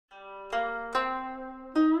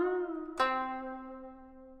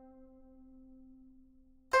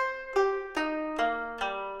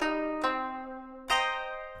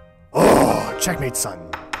Checkmate, son.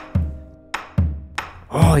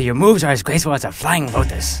 Oh, your moves are as graceful as a flying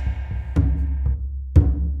lotus.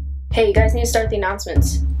 Hey, you guys need to start the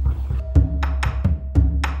announcements.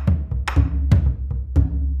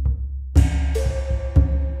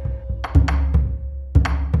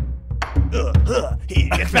 Here,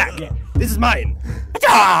 get back. This is mine.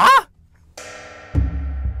 Ah!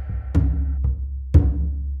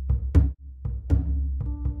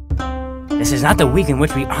 This is not the week in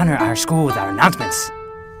which we honor our school with our announcements.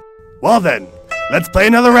 Well then, let's play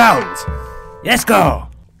another round. Let's go!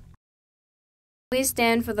 Please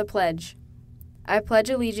stand for the pledge. I pledge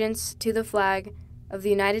allegiance to the flag of the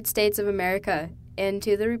United States of America and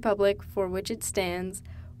to the republic for which it stands,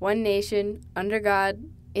 one nation, under God,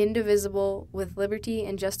 indivisible, with liberty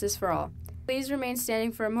and justice for all. Please remain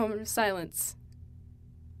standing for a moment of silence.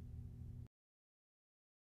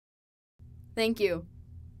 Thank you.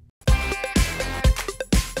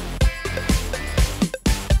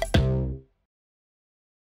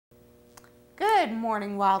 Good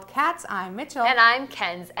morning, Wildcats. I'm Mitchell. And I'm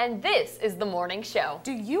Kenz, and this is the morning show.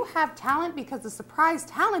 Do you have talent? Because the surprise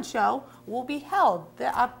talent show will be held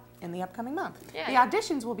in the upcoming month. Yeah. The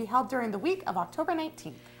auditions will be held during the week of October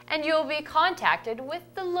 19th. And you'll be contacted with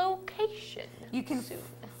the location. You can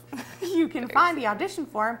find the audition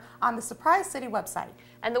form on the Surprise City website.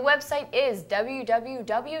 And the website is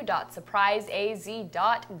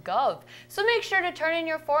www.surpriseaz.gov. So make sure to turn in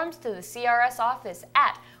your forms to the CRS office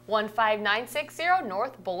at 15960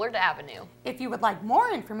 North Bullard Avenue. If you would like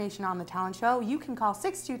more information on the talent show, you can call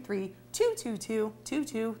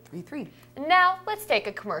 623-222-2233. And now, let's take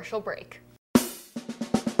a commercial break.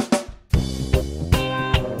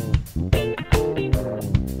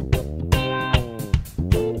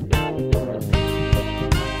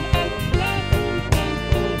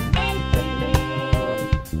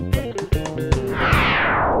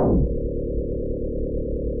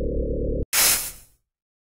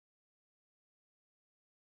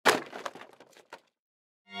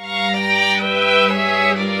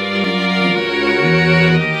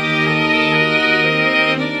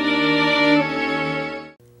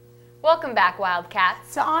 Welcome back,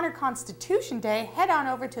 Wildcats. To honor Constitution Day, head on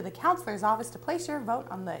over to the counselor's office to place your vote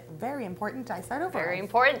on the very important Dice Card override. Very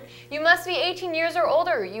important. You must be 18 years or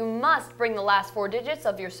older. You must bring the last 4 digits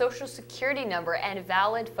of your social security number and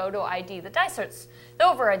valid photo ID. The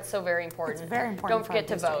override's so very important. It's very important. Don't forget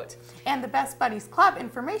to vote. And the Best Buddies Club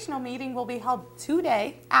informational meeting will be held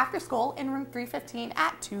today after school in room 315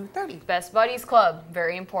 at 2:30. Best Buddies Club,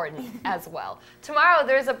 very important as well. Tomorrow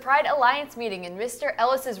there's a Pride Alliance meeting in Mr.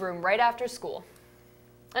 Ellis's room right after school.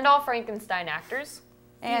 And all Frankenstein actors.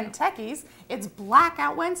 And techies, it's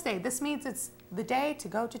Blackout Wednesday. This means it's the day to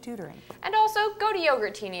go to tutoring. And also go to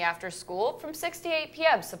Yogurtini after school from 6 to 8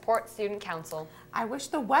 p.m. Support Student Council. I wish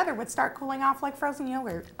the weather would start cooling off like frozen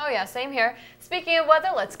yogurt. Oh yeah, same here. Speaking of weather,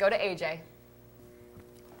 let's go to AJ.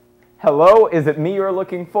 Hello, is it me you're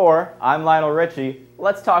looking for? I'm Lionel Richie.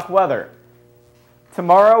 Let's talk weather.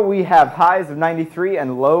 Tomorrow we have highs of 93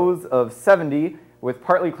 and lows of 70 with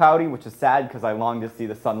partly cloudy, which is sad because I long to see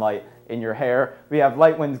the sunlight in your hair. We have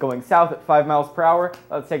light winds going south at 5 miles per hour.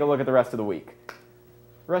 Let's take a look at the rest of the week.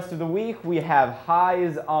 Rest of the week, we have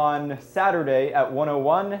highs on Saturday at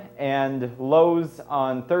 101 and lows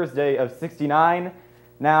on Thursday of 69.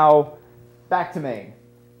 Now, back to Maine.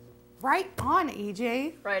 Right on,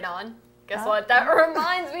 AJ. Right on. Guess what? That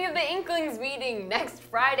reminds me of the Inklings meeting next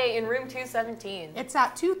Friday in room 217. It's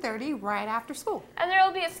at 2:30 right after school. And there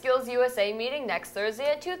will be a Skills USA meeting next Thursday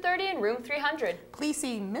at 2:30 in room 300. Please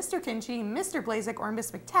see Mr. Kinchy, Mr. Blazek, or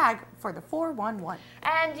Miss McTagg for the 411.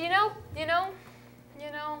 And yeah.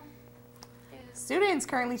 Students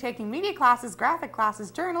currently taking media classes, graphic classes,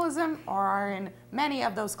 journalism, or are in many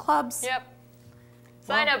of those clubs. Yep.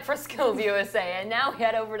 Sign up for Skills USA, and now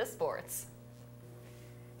head over to sports.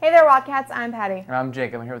 Hey there, Wildcats. I'm Patty. And I'm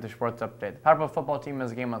Jake. I'm here with the sports update. The Powder football team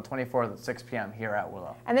has a game on the 24th at 6 p.m. here at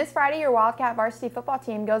Willow. And this Friday, your Wildcat varsity football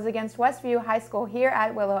team goes against Westview High School here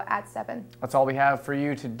at Willow at 7. That's all we have for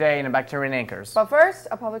you today, and back to Rain Anchors. But first,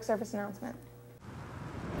 a public service announcement.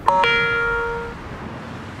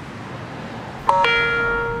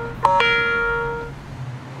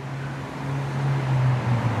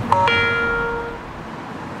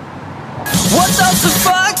 What does the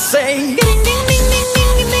fox say?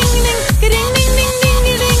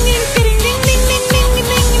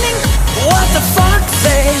 What the fox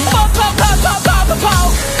say?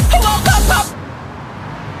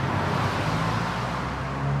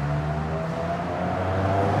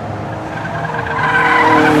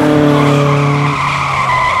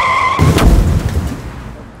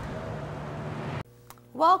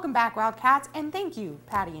 Welcome back, Wildcats, and thank you,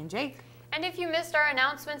 Patty and Jake. And if you missed our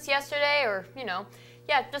announcements yesterday or,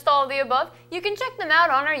 just all of the above, you can check them out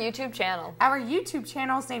on our YouTube channel. Our YouTube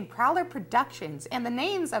channel is named Prowler Productions, and the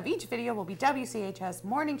names of each video will be WCHS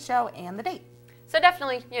Morning Show and the date. So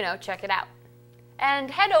definitely, check it out.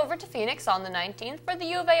 And head over to Phoenix on the 19th for the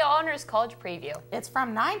U of A Honors College Preview. It's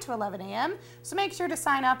from 9 to 11 a.m., so make sure to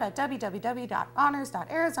sign up at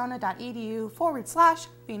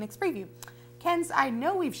www.honors.arizona.edu/Phoenix Preview. Kens, I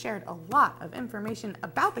know we've shared a lot of information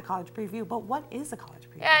about the college preview, but what is a college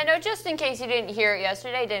preview? Yeah, I know, just in case you didn't hear it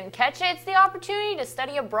yesterday, didn't catch it, it's the opportunity to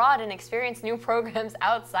study abroad and experience new programs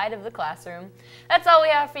outside of the classroom. That's all we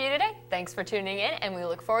have for you today. Thanks for tuning in, and we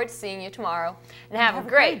look forward to seeing you tomorrow. And have a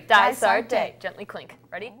great Dysart day. Gently clink.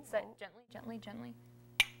 Ready, set, gently, gently, gently.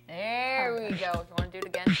 There we go. If you want to do it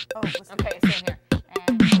again. Oh, okay, same here.